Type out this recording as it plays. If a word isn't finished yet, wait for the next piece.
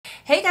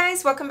Hey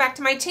guys, welcome back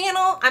to my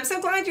channel. I'm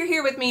so glad you're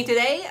here with me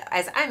today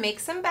as I make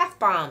some bath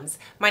bombs.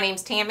 My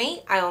name's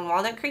Tammy. I own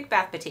Walnut Creek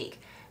Bath Boutique.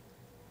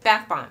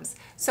 Bath bombs.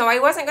 So I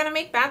wasn't going to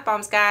make bath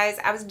bombs, guys.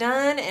 I was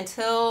done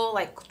until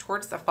like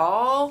towards the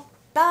fall,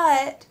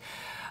 but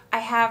I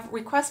have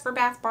requests for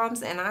bath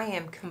bombs and I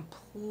am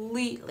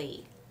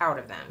completely out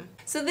of them.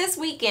 So this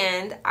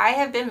weekend I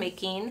have been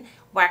making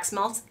wax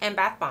melts and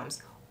bath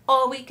bombs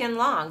all weekend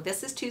long.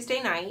 This is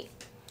Tuesday night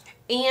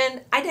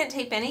and I didn't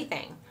tape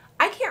anything.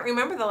 I can't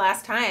remember the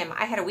last time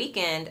I had a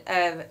weekend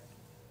of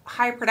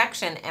high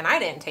production and I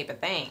didn't tape a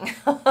thing.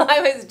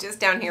 I was just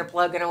down here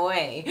plugging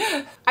away.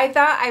 I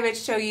thought I would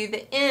show you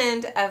the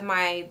end of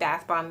my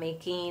bath bomb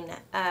making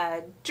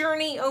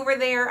journey over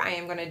there. I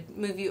am going to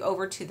move you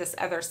over to this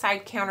other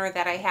side counter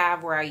that I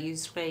have where I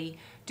usually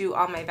do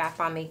all my bath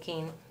bomb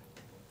making.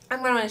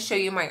 I'm going to show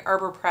you my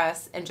Arbor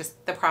Press and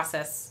just the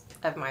process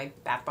of my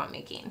bath bomb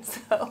making.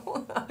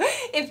 So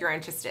if you're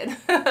interested.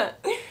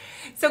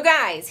 So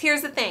guys,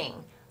 here's the thing.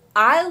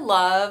 I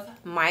love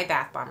my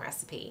bath bomb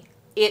recipe.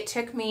 It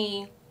took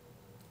me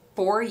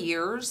 4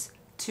 years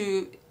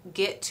to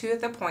get to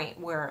the point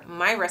where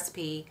my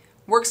recipe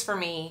works for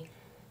me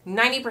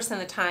 90% of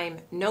the time,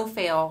 no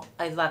fail.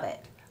 I love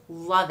it.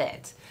 Love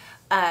it.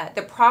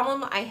 The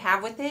problem I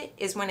have with it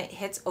is when it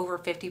hits over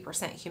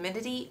 50%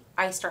 humidity,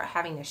 I start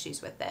having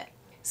issues with it.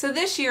 So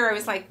this year I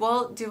was like,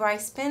 well, do I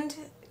spend,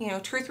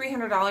 $200 or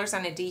 $300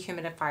 on a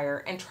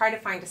dehumidifier and try to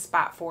find a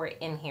spot for it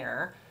in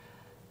here?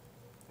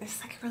 It's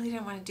like I really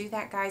didn't want to do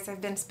that, guys. I've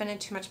been spending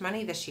too much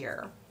money this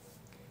year.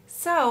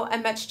 So a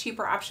much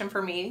cheaper option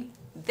for me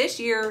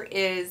this year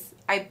is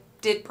I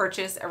did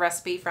purchase a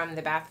recipe from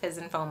the Bath Fizz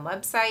and Foam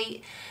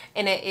website,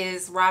 and it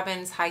is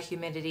Robin's High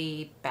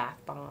Humidity Bath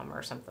Bomb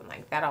or something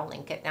like that. I'll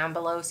link it down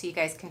below so you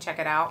guys can check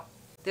it out.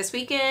 This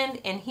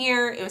weekend in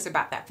here, it was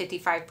about that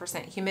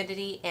 55%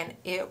 humidity, and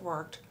it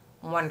worked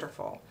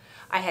wonderful.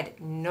 I had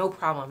no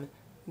problem.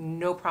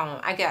 No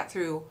problem. I got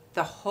through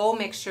the whole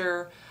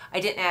mixture. I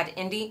didn't add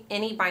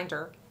any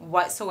binder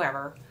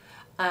whatsoever.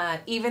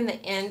 Even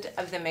the end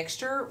of the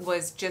mixture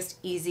was just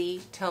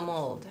easy to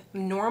mold.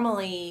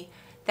 Normally,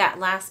 that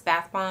last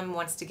bath bomb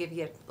wants to give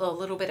you a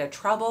little bit of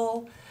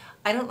trouble.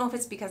 I don't know if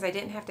it's because I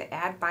didn't have to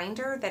add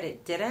binder that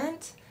it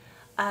didn't.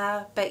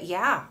 But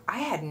yeah, I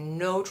had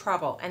no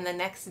trouble. And the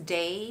next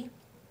day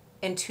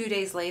and 2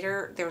 days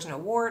later, there was no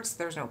warts,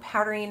 there's no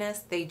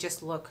powderiness. They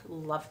just look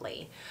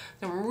lovely.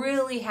 I'm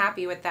really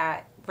happy with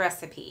that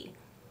recipe.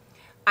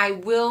 I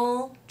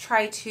will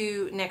try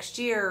to next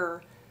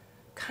year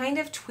kind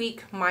of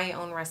tweak my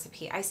own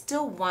recipe. I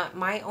still want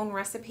my own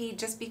recipe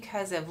just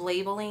because of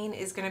labeling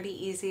is going to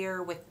be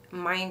easier with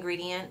my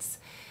ingredients.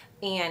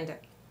 And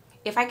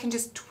if I can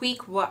just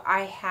tweak what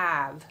I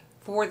have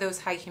for those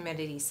high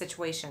humidity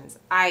situations,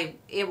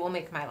 it will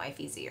make my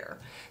life easier.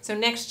 So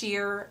next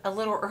year, a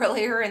little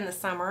earlier in the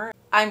summer,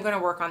 I'm going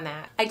to work on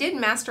that. I did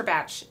master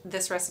batch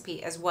this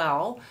recipe as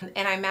well,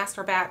 and I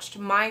master batched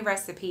my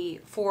recipe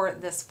for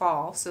this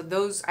fall. So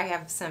those, I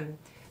have some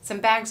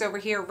bags over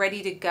here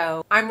ready to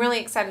go. I'm really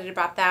excited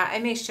about that. I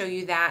may show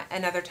you that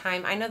another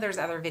time. I know there's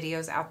other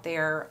videos out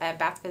there.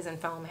 Bath Fizz and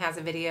Foam has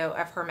a video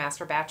of her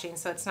master batching,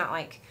 so it's not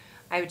like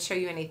I would show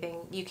you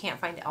anything you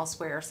can't find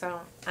elsewhere. So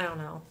I don't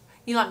know.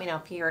 You let me know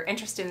if you're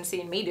interested in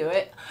seeing me do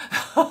it.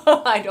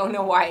 I don't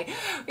know why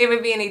it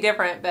would be any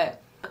different,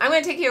 but I'm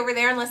going to take you over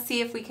there and let's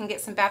see if we can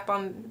get some bath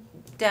bomb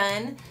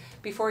done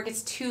before it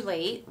gets too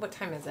late. What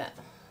time is it?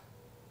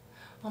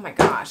 Oh my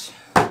gosh.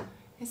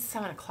 It's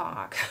 7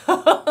 o'clock.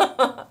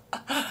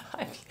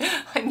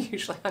 I'm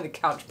usually on the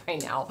couch by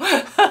now.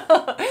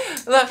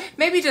 Look,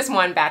 maybe just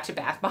one batch of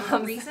bath bombs. The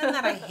reason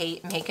that I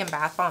hate making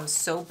bath bombs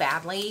so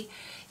badly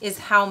is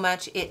how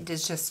much it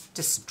just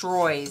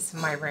destroys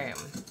my room.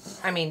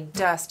 I mean,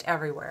 dust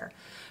everywhere.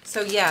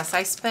 So yes,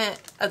 I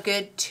spent a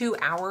good 2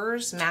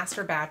 hours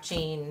master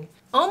batching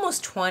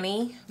almost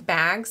 20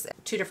 bags,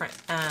 2 different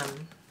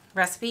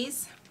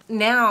recipes.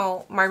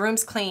 Now my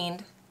room's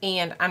cleaned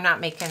and I'm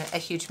not making a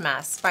huge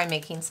mess by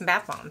making some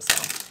bath bombs.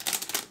 So.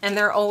 And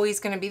they're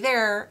always going to be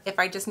there. If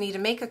I just need to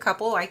make a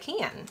couple, I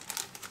can.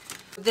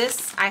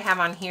 This I have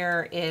on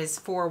here is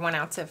for 1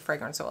 ounce of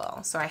fragrance oil.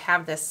 So I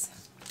have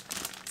this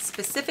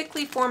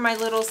specifically for my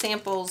little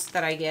samples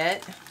that I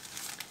get.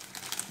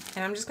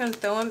 And I'm just going to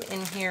throw them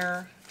in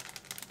here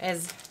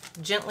as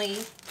gently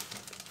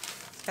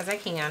as I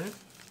can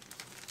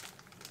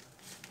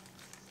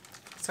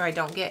so I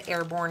don't get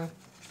airborne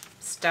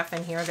stuff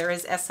in here. There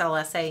is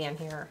SLSA in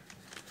here.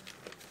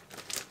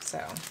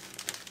 So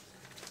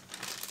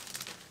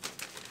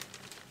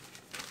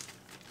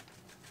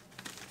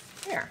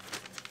there.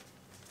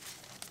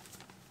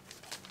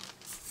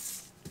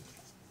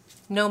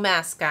 No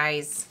mess,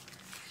 guys.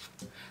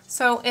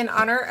 So in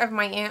honor of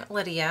my Aunt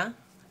Lydia,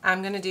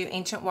 I'm going to do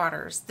Ancient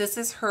Waters. This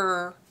is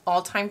her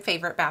all-time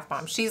favorite bath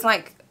bomb. She's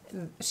like,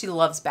 she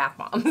loves bath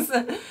bombs.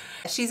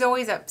 She's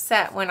always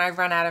upset when I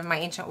run out of my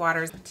Ancient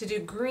Waters. To do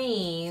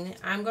green,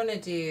 I'm going to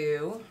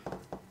do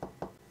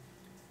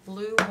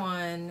blue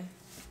one,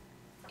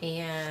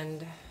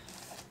 and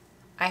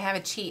I have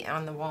a cheat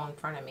on the wall in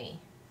front of me.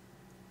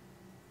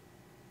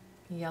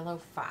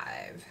 yellow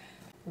 5.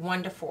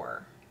 1 to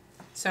 4.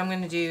 So I'm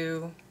going to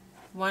do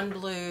 1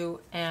 blue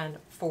and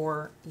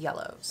 4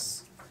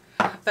 yellows.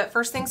 But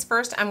first things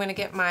first, I'm going to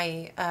get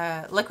my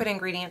liquid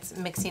ingredients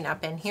mixing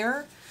up in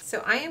here.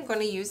 So I am going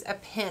to use a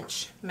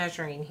pinch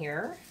measuring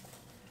here.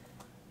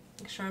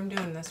 Make sure I'm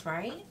doing this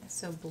right.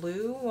 So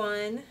blue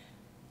 1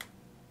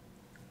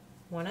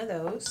 of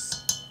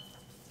those.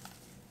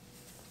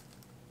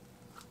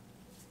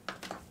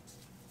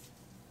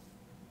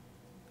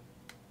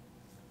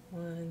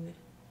 One,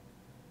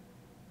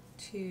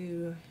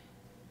 2,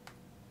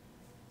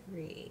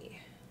 3,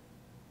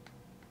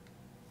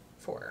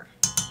 4.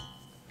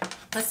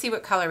 Let's see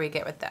what color we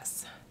get with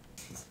this.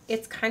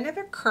 It's kind of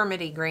a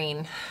kermity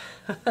green.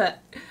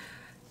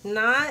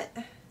 Not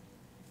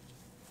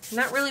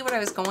really what I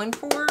was going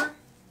for.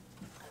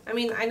 I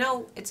mean, I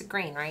know it's a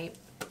green, right?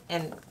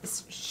 And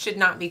it should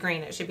not be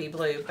green, it should be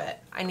blue,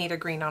 but I need a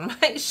green on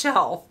my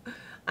shelf.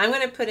 I'm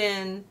gonna put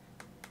in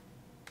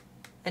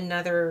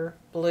another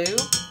blue.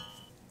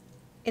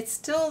 It's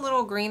still a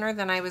little greener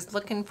than I was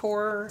looking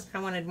for. I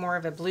wanted more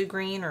of a blue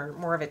green or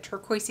more of a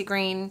turquoisey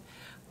green,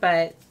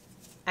 but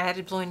I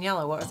added blue and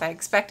yellow. What was I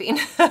expecting?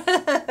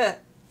 But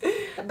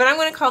I'm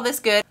going to call this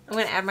good. I'm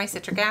going to add my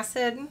citric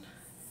acid,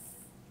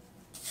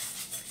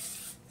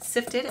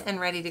 sifted and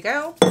ready to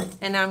go.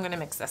 And now I'm going to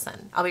mix this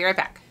in. I'll be right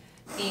back.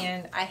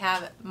 And I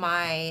have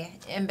my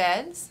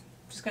embeds.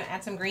 I'm just going to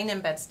add some green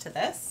embeds to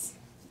this.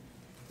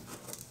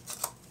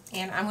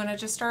 And I'm going to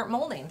just start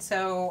molding.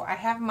 So I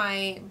have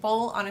my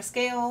bowl on a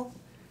scale.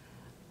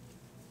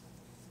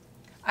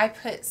 I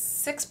put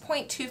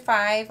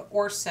 6.25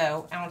 or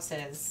so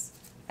ounces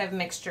of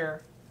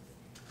mixture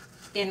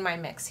in my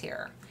mix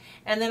here.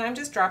 And then I'm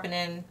just dropping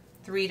in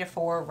 3 to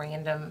 4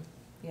 random,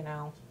 you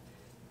know,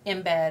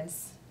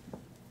 embeds.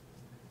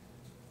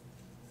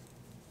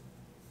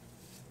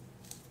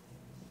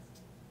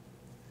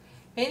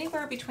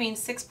 Anywhere between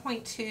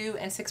 6.2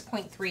 and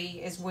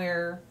 6.3 is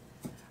where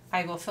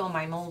I will fill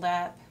my mold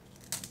up.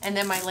 And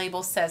then my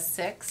label says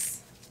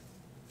 6.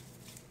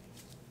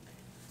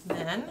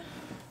 Then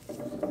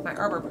my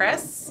Arbor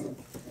Press.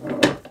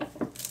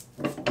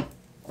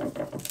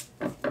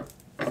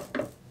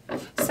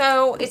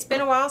 So it's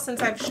been a while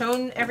since I've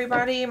shown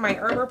everybody my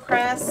Arbor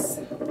Press.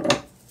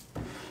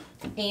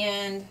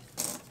 And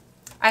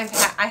I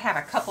have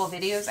a couple of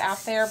videos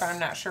out there, but I'm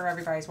not sure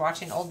everybody's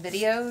watching old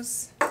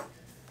videos.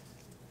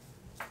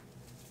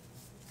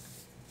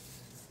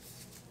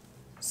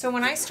 So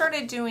when I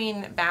started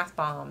doing bath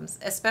bombs,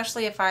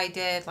 especially if I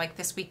did like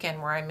this weekend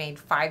where I made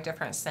 5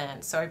 different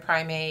scents, so I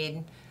probably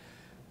made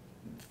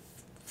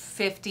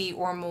 50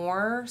 or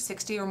more,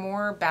 60 or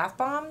more bath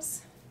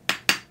bombs,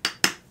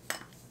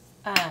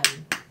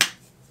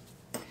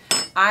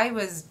 I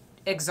was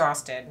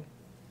exhausted.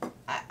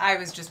 I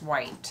was just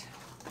wiped.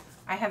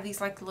 I have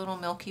these like little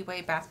Milky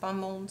Way bath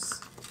bomb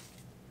molds,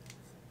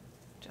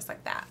 just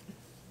like that.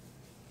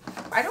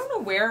 I don't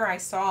know where I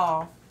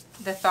saw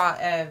the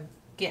thought of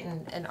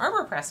getting an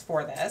Arbor Press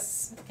for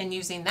this and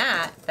using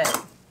that,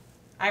 but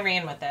I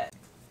ran with it.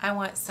 I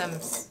want some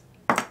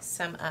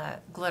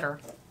glitter.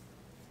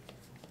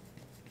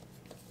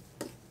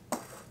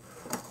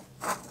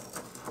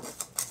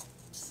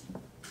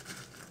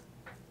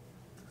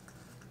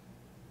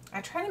 I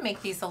try to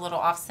make these a little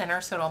off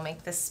center so it'll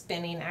make the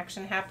spinning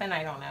action happen.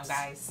 I don't know,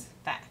 guys.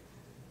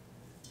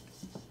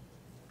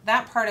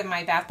 That part of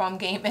my bath bomb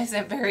game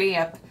isn't very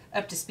up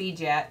to speed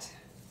yet.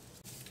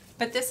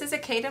 But this is a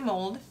Cada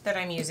mold that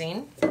I'm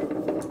using.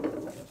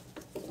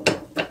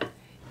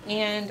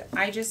 And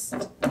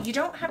you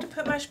don't have to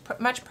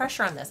put much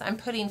pressure on this. I'm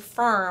putting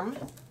firm,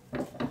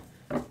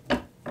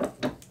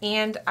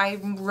 and I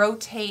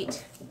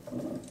rotate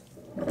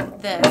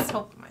this.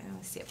 Let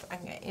me see if I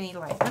can get any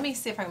light. Let me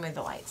see if I can move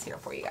the lights here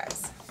for you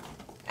guys.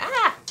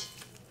 Ah!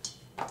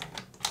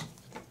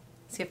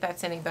 See if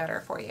that's any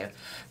better for you.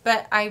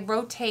 But I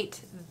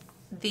rotate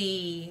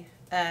the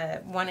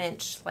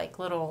 1-inch like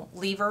little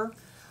lever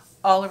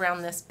all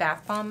around this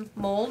bath bomb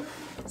mold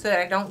so that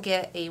I don't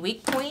get a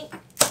weak point.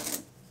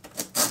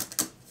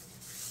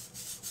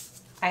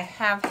 I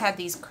have had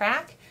these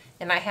crack,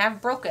 and I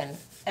have broken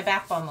a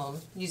bath bomb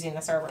mold using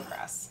this Arbor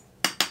Press.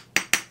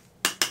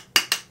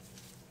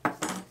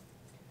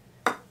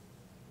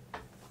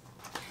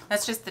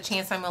 That's just the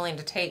chance I'm willing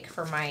to take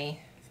for my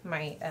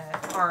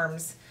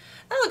arms.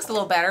 That looks a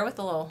little better with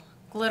a little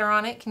glitter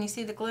on it. Can you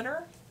see the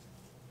glitter?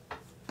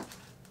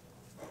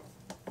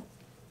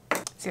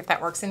 See if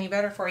that works any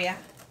better for you.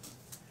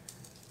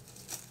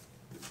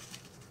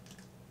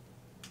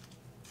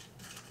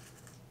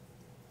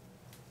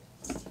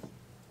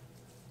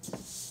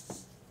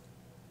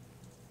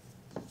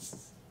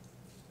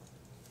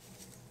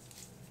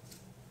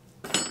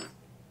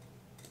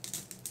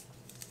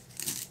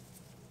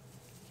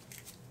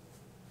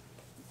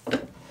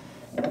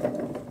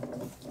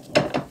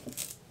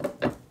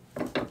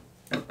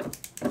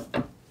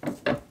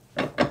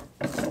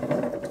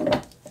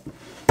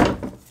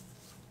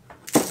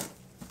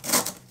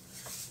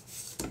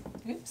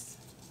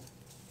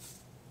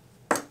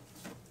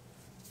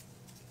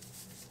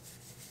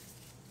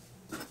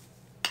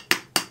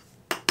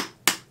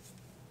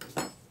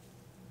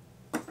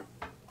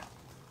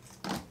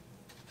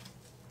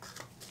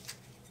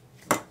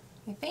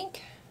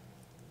 think.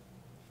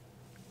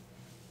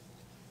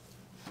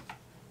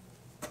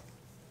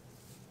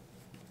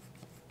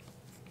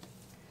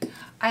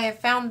 I have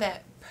found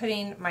that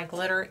putting my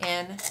glitter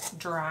in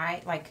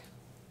dry, like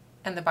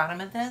in the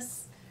bottom of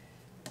this,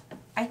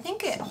 I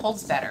think it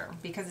holds better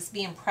because it's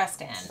being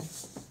pressed in.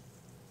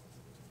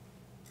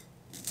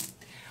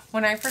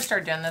 When I first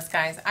started doing this,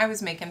 guys, I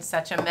was making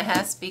such a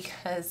mess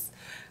because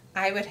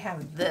I would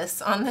have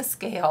this on the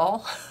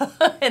scale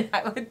and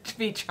I would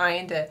be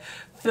trying to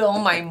fill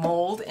my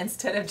mold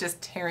instead of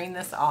just tearing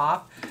this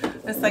off.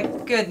 It's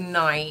like, good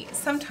night.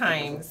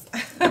 Sometimes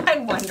I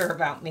wonder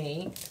about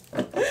me.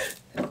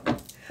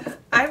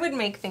 I would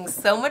make things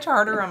so much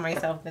harder on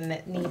myself than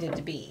it needed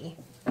to be.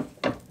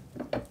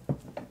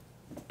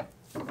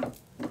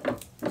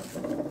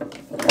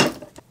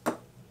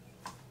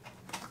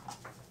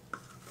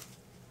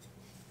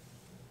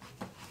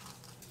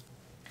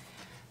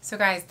 So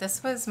guys,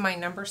 this was my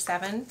number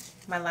 7,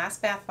 my last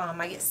bath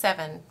bomb. I get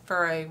 7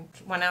 for a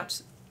 1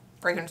 ounce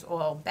fragrance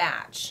oil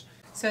batch.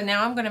 So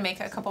now I'm going to make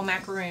a couple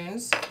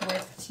macaroons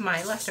with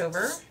my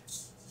leftover.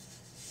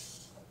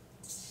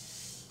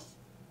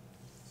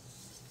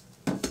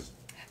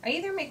 I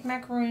either make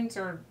macaroons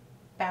or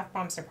bath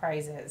bomb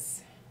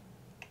surprises.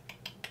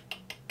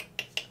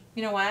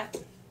 You know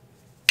what?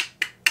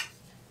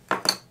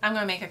 I'm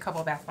going to make a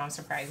couple bath bomb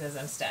surprises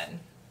instead.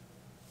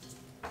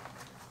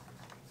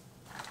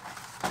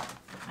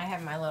 I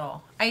have my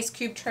little ice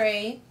cube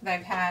tray that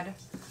I've had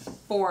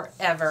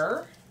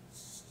forever.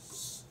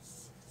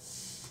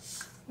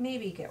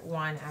 Maybe get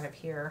one out of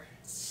here.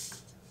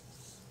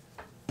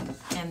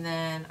 And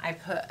then I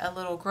put a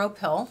little grow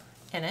pill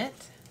in it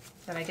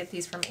that I get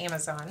these from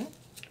Amazon.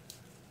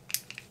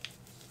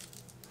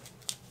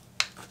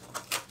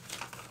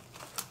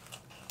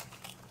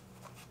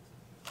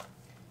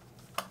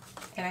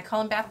 And I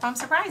call them bath bomb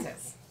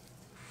surprises.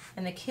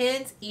 And the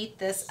kids eat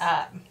this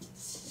up.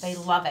 They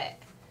love it.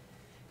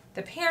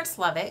 The parents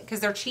love it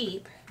because they're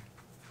cheap.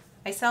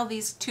 I sell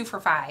these 2 for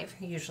 $5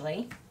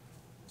 usually.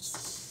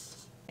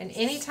 And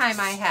anytime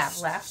I have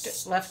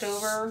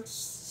leftover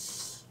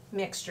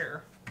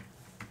mixture,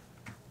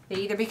 they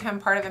either become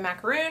part of a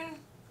macaroon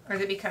or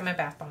they become a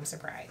bath bomb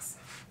surprise.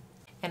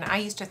 And I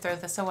used to throw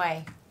this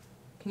away.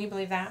 Can you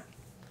believe that?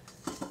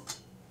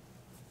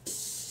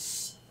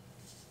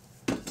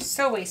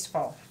 So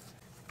wasteful.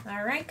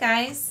 All right,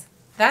 guys,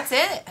 that's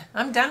it.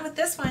 I'm done with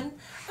this one.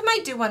 I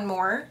might do one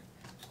more.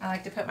 I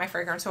like to put my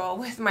fragrance oil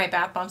with my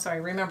bath bomb so I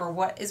remember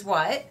what is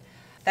what.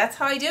 That's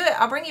how I do it.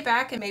 I'll bring you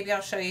back and maybe I'll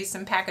show you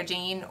some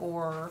packaging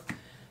or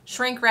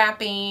shrink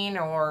wrapping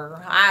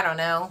or I don't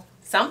know,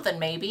 something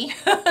maybe.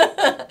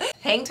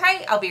 Hang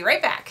tight, I'll be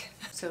right back.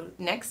 So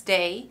next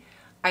day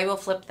I will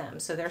flip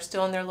them. So they're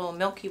still in their little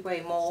Milky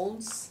Way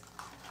molds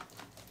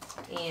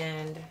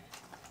and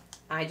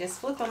I just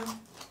flip them.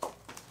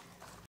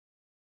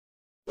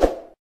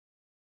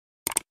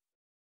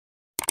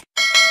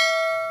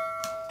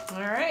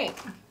 All right.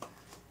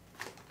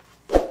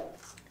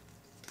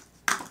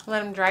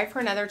 Let them dry for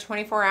another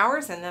 24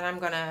 hours and then I'm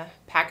gonna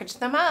package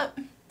them up.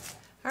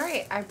 All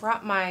right, I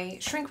brought my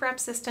shrink wrap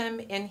system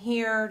in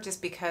here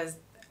just because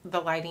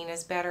the lighting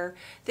is better.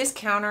 This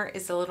counter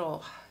is a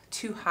little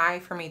too high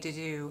for me to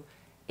do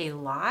a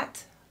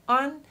lot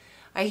on.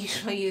 I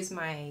usually use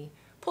my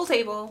pool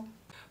table,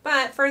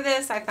 but for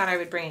this I thought I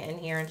would bring it in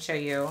here and show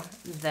you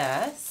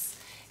this.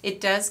 It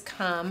does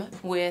come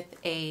with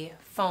a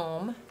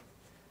foam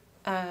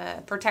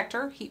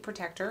protector, heat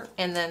protector,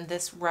 and then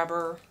this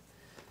rubber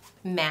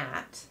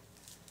mat.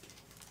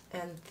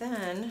 And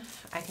then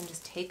I can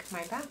just take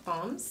my bath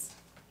bombs.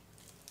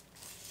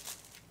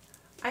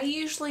 I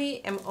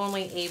usually am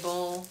only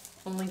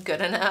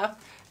good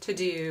enough to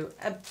do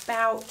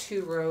about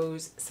 2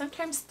 rows,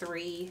 sometimes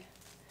 3,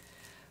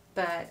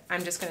 but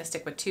I'm just going to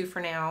stick with 2 for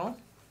now.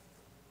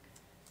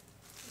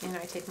 And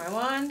I take my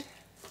wand,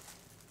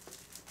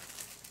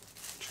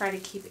 try to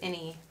keep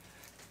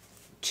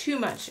too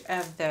much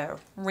of the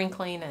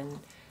wrinkling and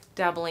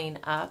doubling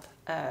up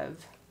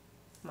of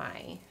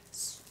my,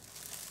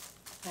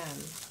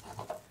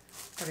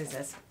 what is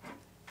this?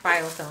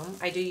 Biofilm.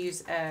 I do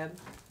use a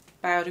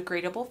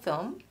biodegradable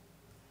film.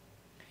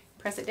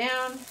 Press it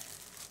down,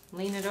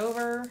 lean it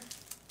over,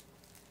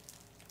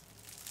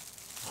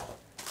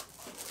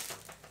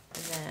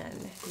 and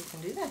then you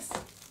can do this.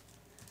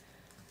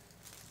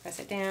 Press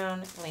it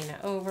down, lean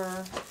it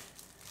over.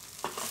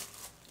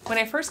 When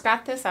I first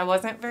got this, I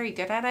wasn't very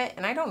good at it,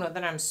 and I don't know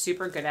that I'm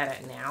super good at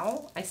it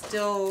now. I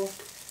still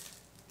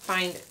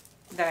find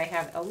that I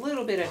have a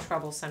little bit of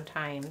trouble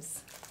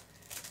sometimes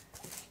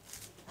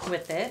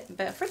with it,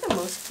 but for the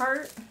most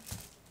part,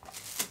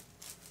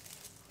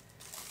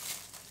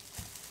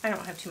 I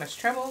don't have too much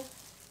trouble.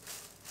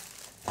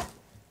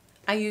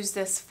 I use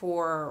this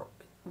for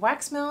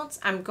wax melts.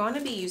 I'm going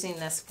to be using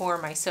this for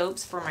my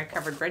soaps for my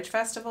Covered Bridge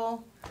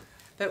Festival.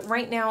 But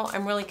right now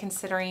I'm really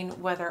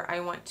considering whether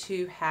I want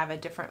to have a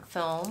different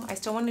film. I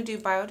still want to do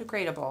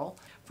biodegradable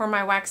for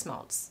my wax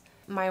melts.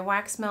 My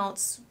wax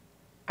melts,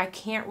 I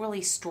can't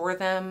really store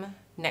them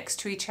next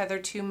to each other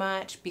too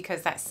much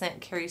because that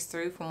scent carries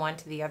through from one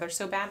to the other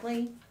so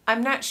badly.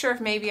 I'm not sure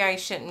if maybe I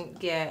shouldn't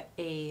get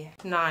a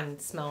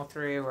non-smell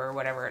through or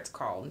whatever it's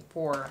called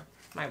for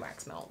my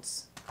wax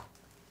melts.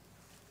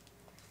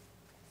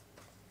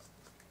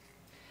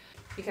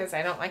 Because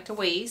I don't like to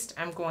waste,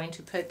 I'm going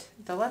to put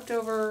the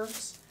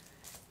leftovers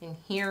in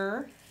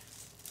here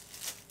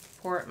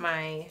for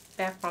my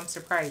bath bomb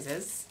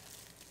surprises.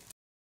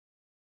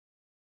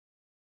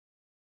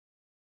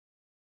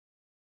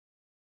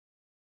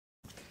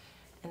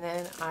 And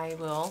then I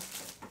will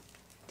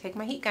take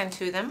my heat gun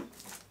to them.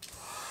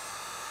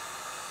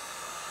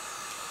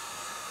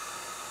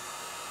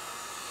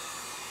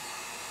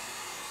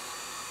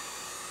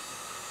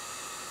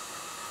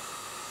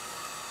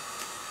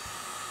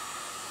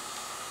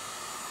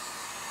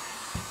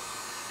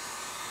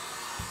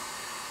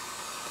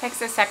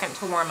 Takes a second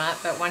to warm up,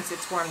 but once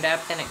it's warmed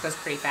up, then it goes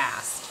pretty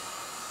fast.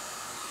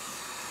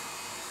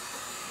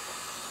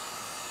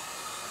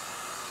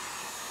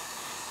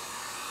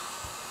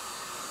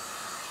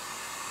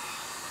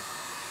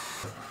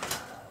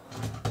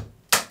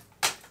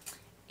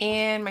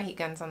 And my heat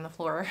gun's on the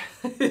floor.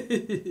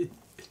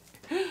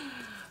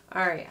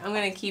 All right, I'm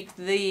gonna keep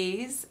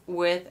these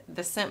with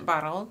the scent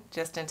bottle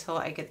just until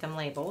I get them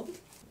labeled.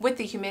 With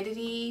the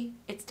humidity,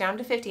 it's down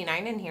to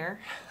 59 in here.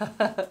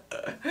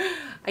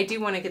 I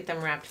do want to get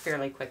them wrapped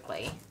fairly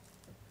quickly.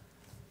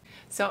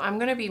 So I'm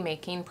going to be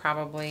making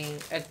probably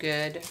a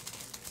good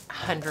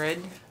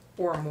 100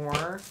 or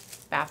more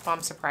bath bomb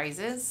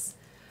surprises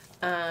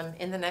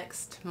in the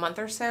next month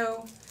or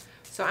so.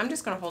 So I'm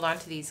just going to hold on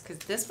to these because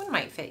this one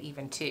might fit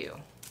even two.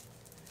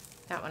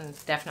 That one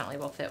definitely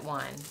will fit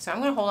one. So I'm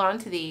going to hold on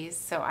to these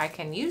so I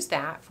can use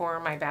that for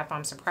my bath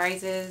bomb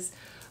surprises,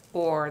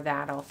 or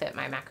that'll fit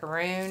my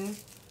macaroon,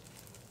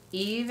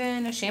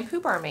 even a shampoo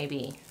bar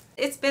maybe.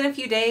 It's been a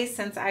few days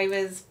since I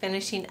was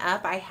finishing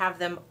up. I have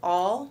them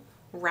all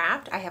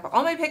wrapped. I have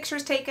all my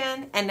pictures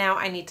taken, and now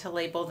I need to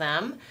label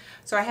them.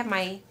 So I have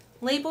my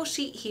label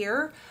sheet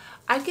here.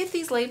 I get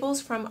these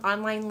labels from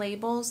Online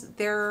Labels.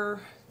 They're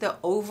the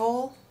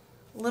oval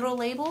little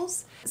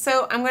labels.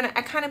 So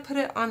I kind of put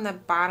it on the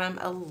bottom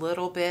a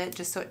little bit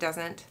just so it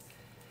doesn't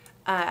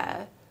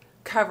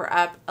cover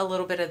up a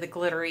little bit of the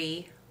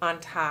glittery on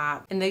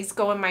top. And these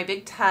go in my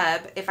big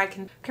tub. If I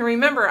can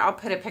remember, I'll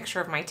put a picture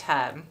of my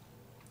tub.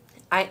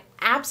 I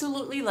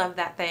absolutely love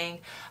that thing.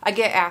 I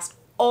get asked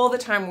all the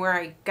time where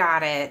I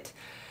got it.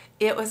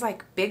 It was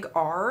like Big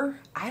R.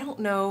 I don't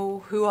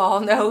know who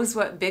all knows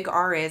what Big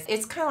R is.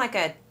 It's kind of like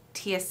a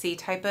TSC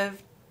type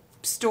of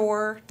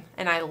store,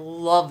 and I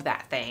love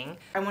that thing.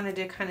 I wanted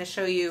to kind of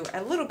show you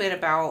a little bit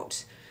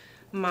about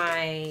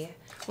my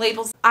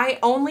labels. I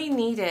only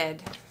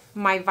needed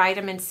my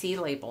vitamin C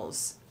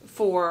labels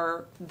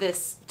for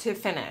this to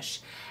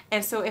finish.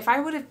 And so if I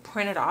would have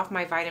printed off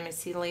my vitamin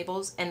C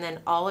labels and then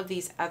all of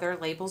these other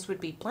labels would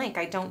be blank,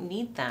 I don't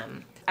need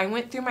them. I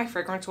went through my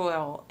fragrance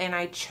oil and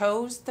I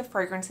chose the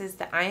fragrances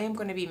that I am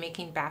going to be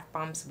making bath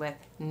bombs with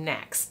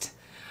next.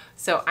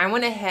 So I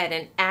went ahead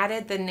and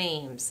added the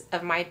names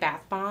of my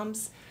bath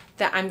bombs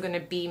that I'm going to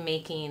be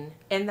making,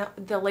 and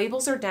the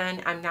labels are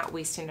done. I'm not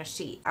wasting a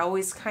sheet. I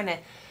always kind of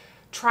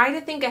try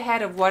to think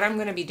ahead of what I'm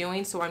going to be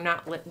doing so I'm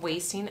not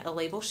wasting a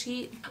label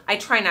sheet. I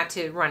try not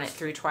to run it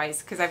through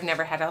twice because I've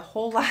never had a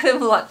whole lot of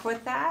luck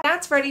with that.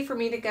 That's ready for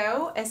me to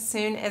go as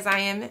soon as I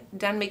am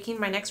done making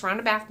my next round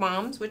of bath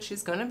bombs, which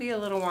is going to be a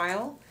little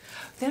while.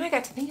 Then I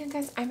got to thinking,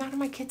 guys, I'm out of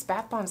my kids'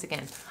 bath bombs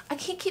again. I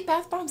can't keep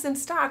bath bombs in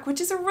stock, which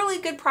is a really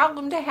good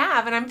problem to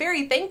have, and I'm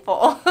very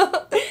thankful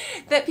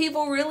that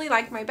people really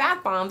like my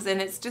bath bombs,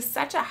 and it's just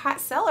such a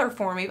hot seller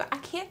for me, but I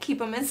can't keep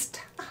them in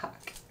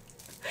stock.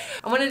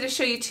 I wanted to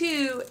show you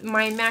too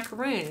my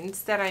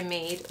macaroons that I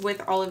made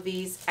with all of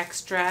these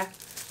extra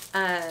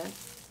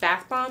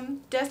bath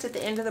bomb dust at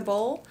the end of the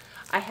bowl.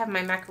 I have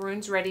my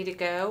macaroons ready to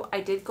go.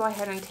 I did go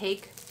ahead and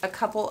take a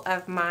couple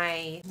of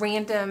my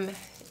random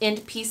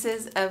end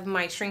pieces of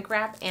my shrink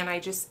wrap and I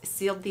just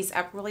sealed these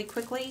up really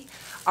quickly.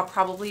 I'll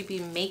probably be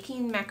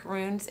making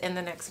macaroons in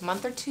the next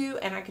month or two,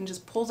 and I can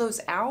just pull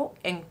those out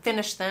and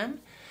finish them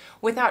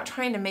without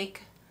trying to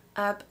make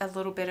up a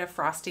little bit of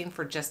frosting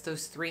for just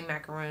those 3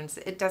 macaroons.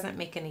 It doesn't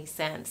make any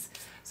sense.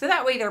 So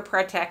that way they're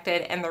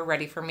protected and they're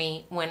ready for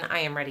me when I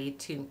am ready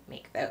to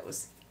make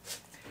those.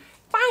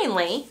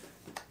 Finally,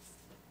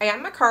 I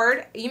got my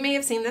card. You may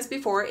have seen this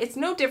before. It's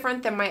no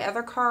different than my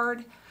other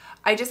card.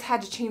 I just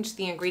had to change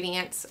the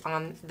ingredients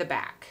on the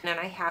back. And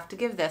I have to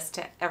give this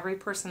to every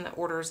person that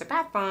orders a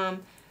bath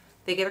bomb.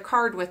 They get a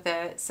card with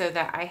it so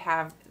that I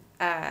have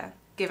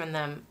given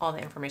them all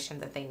the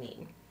information that they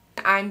need.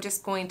 I'm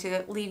just going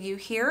to leave you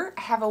here.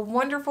 Have a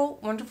wonderful,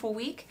 wonderful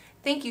week.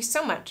 Thank you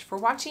so much for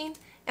watching,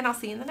 and I'll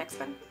see you in the next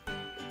one.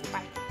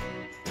 Bye.